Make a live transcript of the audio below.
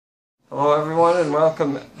Hello everyone and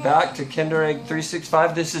welcome back to Kinder Egg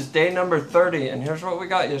 365. This is day number 30 and here's what we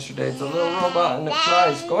got yesterday. It's a little robot and it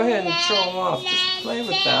flies. Go ahead and show them off. Just play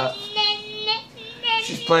with that.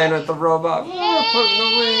 She's playing with the robot. Putting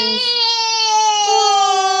the wings.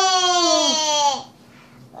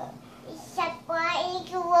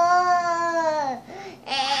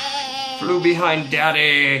 Flew behind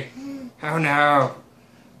Daddy. Oh no.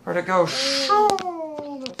 Where'd it go?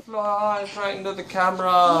 It flies right into the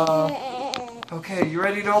camera. Okay, you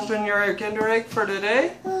ready to open your Kinder Egg for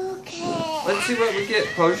today? Okay. Let's see what we get.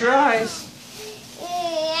 Close your eyes.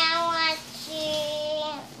 I want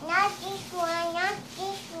to. Not this one, not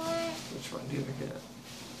this one. Which one do you get?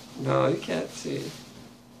 No, you can't see.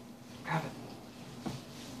 Grab it.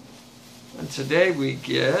 And today we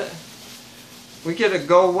get a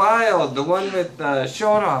Go Wild, the one with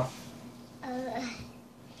show it off.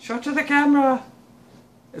 Show it to the camera.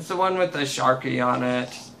 It's the one with the Sharky on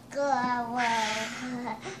it. Go away.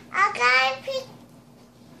 I got a pic.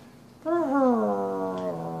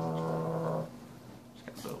 It's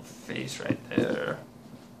got a little face right there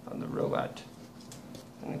on the robot.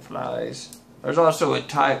 And it flies. There's also a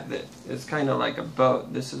type that is kind of like a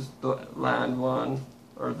boat. This is the land one,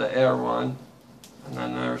 or the air one. And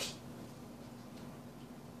then there's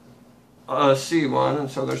a sea one, and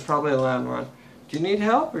so there's probably a land one. Do you need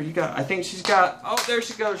help, or you got? I think she's got. Oh, there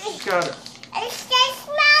she goes. She's got it. It's the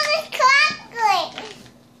smell of chocolate.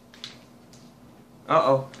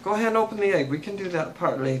 Uh-oh. Go ahead and open the egg. We can do that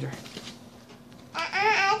part later.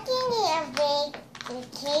 I can eat a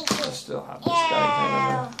big cake. I still have this guy kind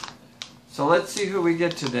of there. So let's see who we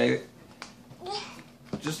get today.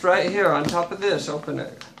 Just right here on top of this. Open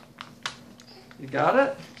it. You got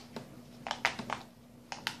it?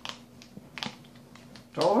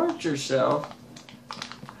 Don't hurt yourself.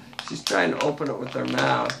 She's trying to open it with her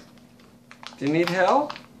mouth. Do you need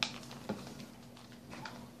help?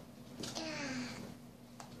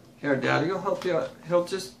 Here, Daddy will help you out. He'll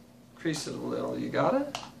just crease it a little. You got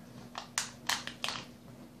it?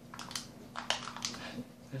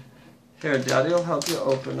 Here, Daddy will help you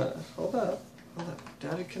open it. Hold up. Hold up.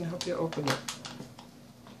 Daddy can help you open it.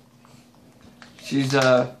 She's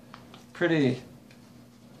pretty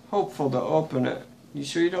hopeful to open it. You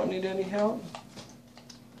sure you don't need any help?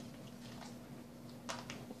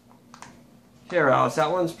 Here, Alice, that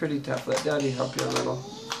one's pretty tough. Let Daddy help you a little.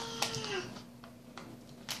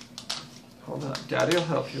 Hold up. Daddy will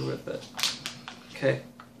help you with it. Okay.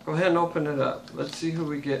 Go ahead and open it up. Let's see who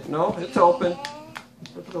we get. No, it's open.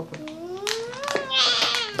 Flip it open.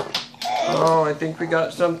 Oh, I think we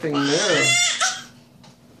got something new.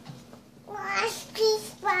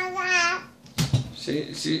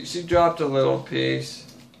 She dropped a little piece.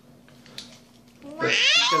 But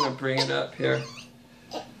she's going to bring it up here.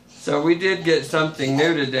 So we did get something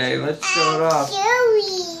new today. Let's show it off.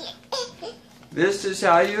 This is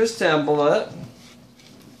how you assemble it.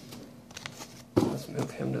 Let's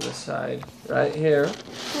move him to the side. Right here.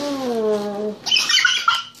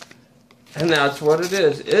 And that's what it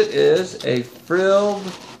is. It is a frilled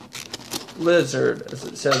lizard, as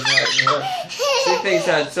it says right here. She thinks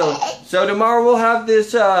that's silly. So tomorrow we'll have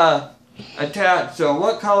this attached. So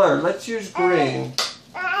what color? Let's use green.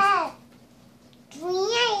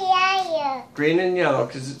 Green and yellow,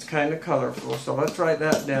 because it's kind of colorful. So let's write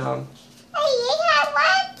that down. Hey, you have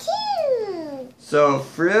one too. So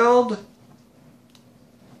frilled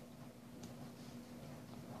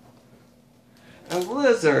and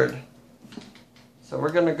lizard. So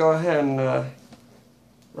we're going to go ahead and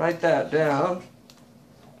write that down.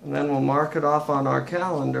 And then we'll mark it off on our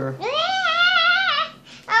calendar. Do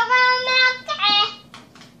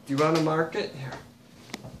you want to mark it? Here.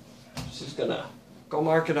 She's going to go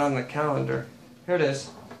mark it on the calendar. Here it is.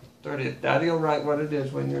 30th. Daddy will write what it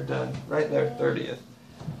is when you're done. Right there, 30th.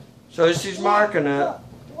 So she's marking it.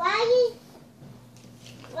 Why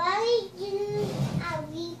did you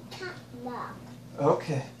recap that?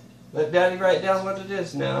 Okay. Let Daddy write down what it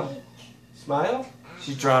is now. Smile?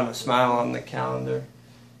 She's drawing a smile on the calendar.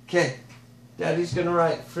 Okay. Daddy's going to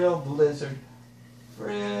write frilled lizard.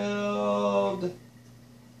 Frilled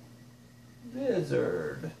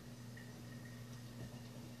lizard.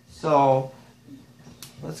 So,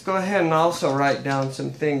 let's go ahead and also write down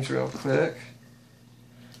some things real quick.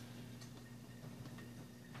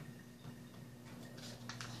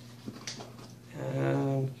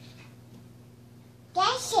 And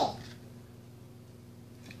that's it.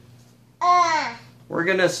 We're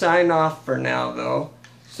going to sign off for now, though.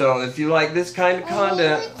 So, if you like this kind of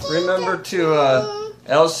content, remember to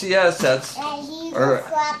LCS, that's, or,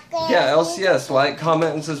 yeah, LCS, like,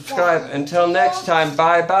 comment, and subscribe. Until next time,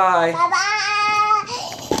 bye-bye. Bye-bye.